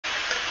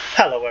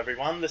Hello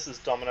everyone, this is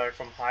Domino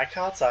from High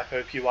Cards. I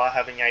hope you are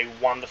having a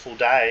wonderful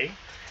day.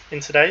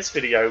 In today's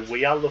video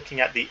we are looking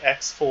at the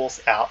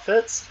X-Force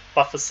outfits,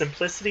 but for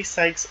simplicity's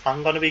sakes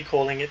I'm going to be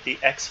calling it the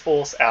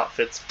X-Force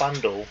outfits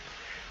bundle.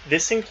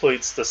 This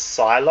includes the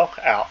Psylocke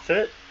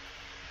outfit,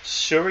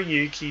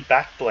 Shurayuki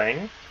back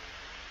bling,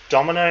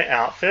 Domino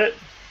outfit,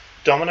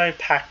 Domino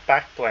Pack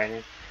back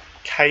bling,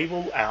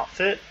 Cable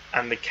outfit,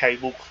 and the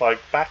Cable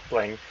Cloak back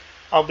bling.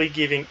 I'll be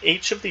giving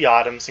each of the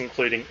items,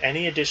 including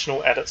any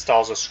additional edit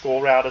styles, a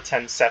score out of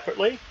 10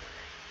 separately.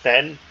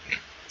 Then,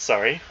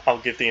 I'll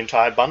give the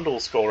entire bundle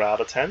a score out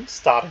of 10,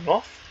 starting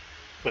off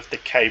with the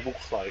Cable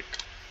Cloak.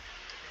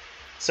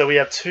 So we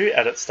have two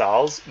edit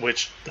styles,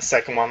 which the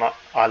second one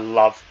I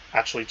love,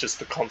 actually just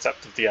the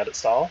concept of the edit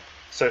style.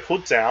 So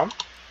hood down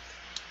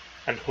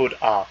and hood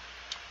up.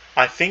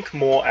 I think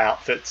more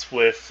outfits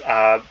with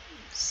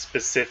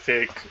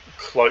specific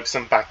cloaks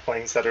and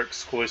backblings that are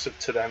exclusive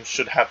to them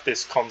should have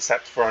this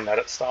concept for an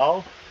edit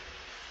style.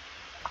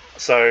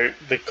 So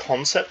the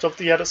concept of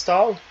the edit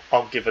style,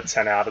 I'll give a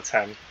 10 out of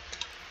 10.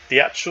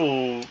 The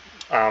actual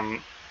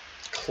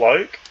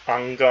cloak,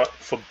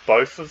 for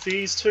both of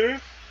these two,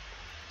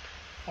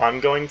 I'm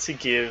going to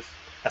give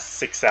a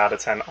 6 out of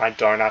 10. I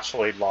don't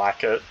actually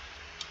like it.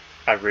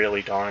 I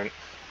really don't.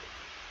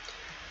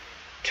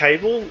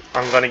 Cable,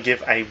 I'm going to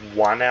give a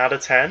 1 out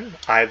of 10.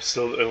 I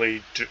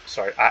absolutely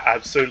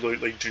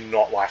do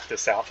not like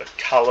this outfit.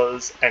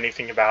 Colors,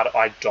 anything about it,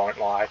 I don't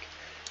like.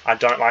 I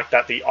don't like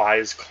that the eye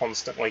is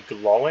constantly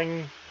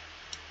glowing.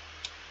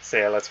 So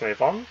yeah, let's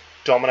move on.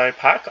 Domino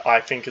Pack,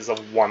 I think, is a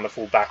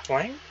wonderful back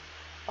bling.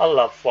 I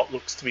love what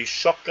looks to be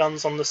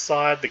shotguns on the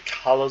side. The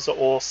colors are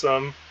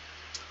awesome.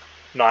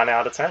 9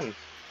 out of 10.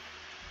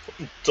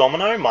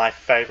 Domino, my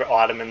favourite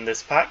item in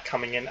this pack,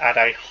 coming in at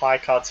a High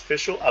Cards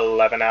official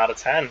 11 out of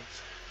 10.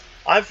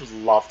 I've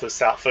loved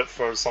this outfit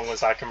for as long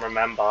as I can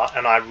remember,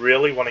 and I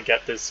really want to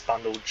get this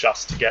bundle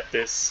just to get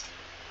this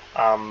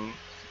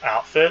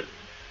outfit.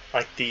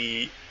 Like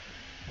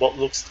what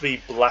looks to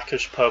be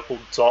blackish purple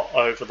dot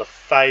over the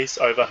face,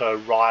 over her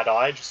right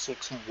eye, just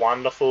looks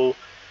wonderful.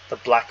 The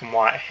black and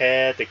white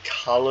hair, the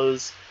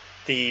colours,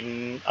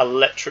 the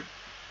electric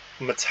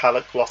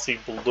metallic glossy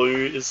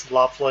blue is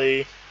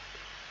lovely.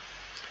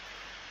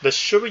 The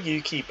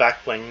Shurayuki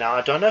back bling. Now, I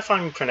don't know if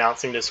I'm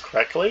pronouncing this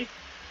correctly,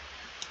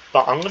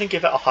 but I'm going to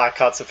give it a High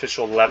Cards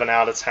official 11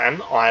 out of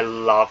 10. I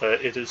love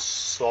it. It is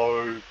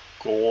so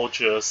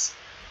gorgeous.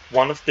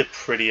 One of the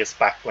prettiest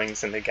back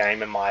blings in the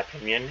game, in my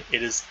opinion.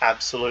 It is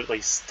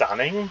absolutely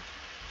stunning.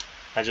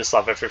 I just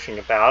love everything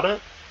about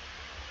it.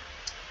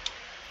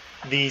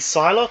 The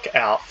Psylocke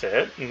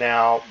outfit.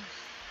 Now,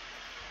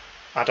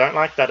 I don't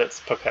like that it's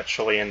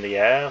perpetually in the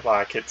air,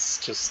 like it's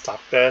just stuck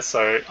there,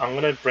 so I'm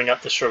going to bring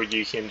up the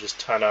Shurayuki and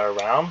just turn her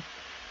around.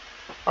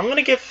 I'm going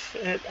to give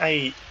it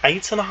a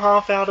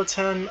 8.5 out of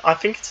 10. I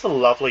think it's a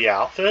lovely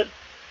outfit.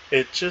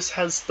 It just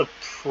has the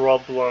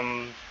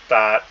problem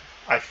that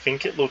I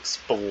think it looks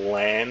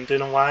bland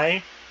in a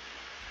way.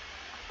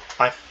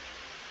 I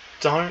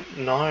don't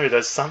know,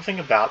 there's something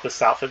about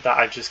this outfit that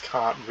I just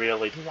can't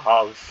really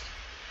love.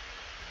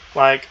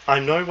 Like, I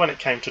know when it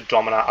came to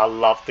Domino, I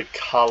love the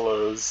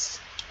colours.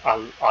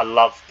 I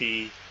love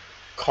the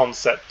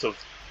concept of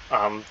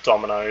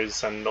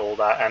dominoes and all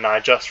that, and I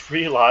just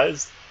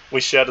realised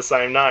we share the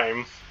same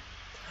name.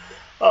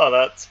 Oh,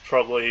 that's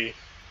probably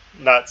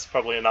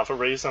another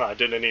reason. I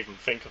didn't even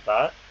think of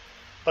that.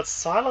 But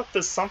Psylocke,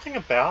 there's something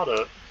about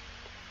it.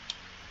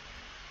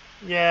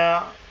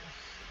 Yeah,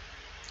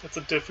 it's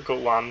a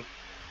difficult one.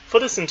 For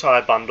this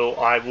entire bundle,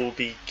 I will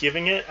be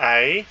giving it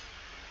a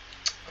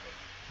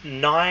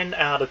 9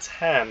 out of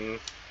 10.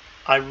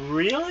 I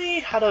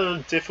really had a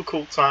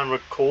difficult time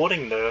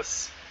recording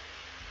this.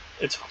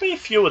 It took me a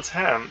few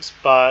attempts,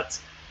 but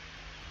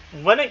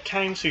when it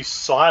came to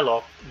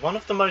Psylocke, one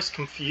of the most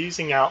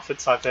confusing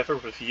outfits I've ever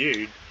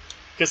reviewed,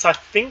 because I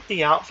think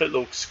the outfit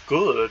looks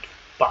good,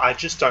 but I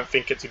just don't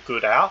think it's a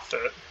good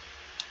outfit.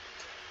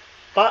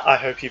 But I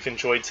hope you've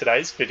enjoyed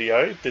today's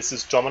video. This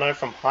is Domino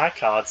from High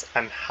Cards,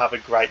 and have a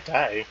great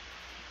day.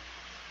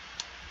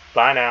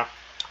 Bye now.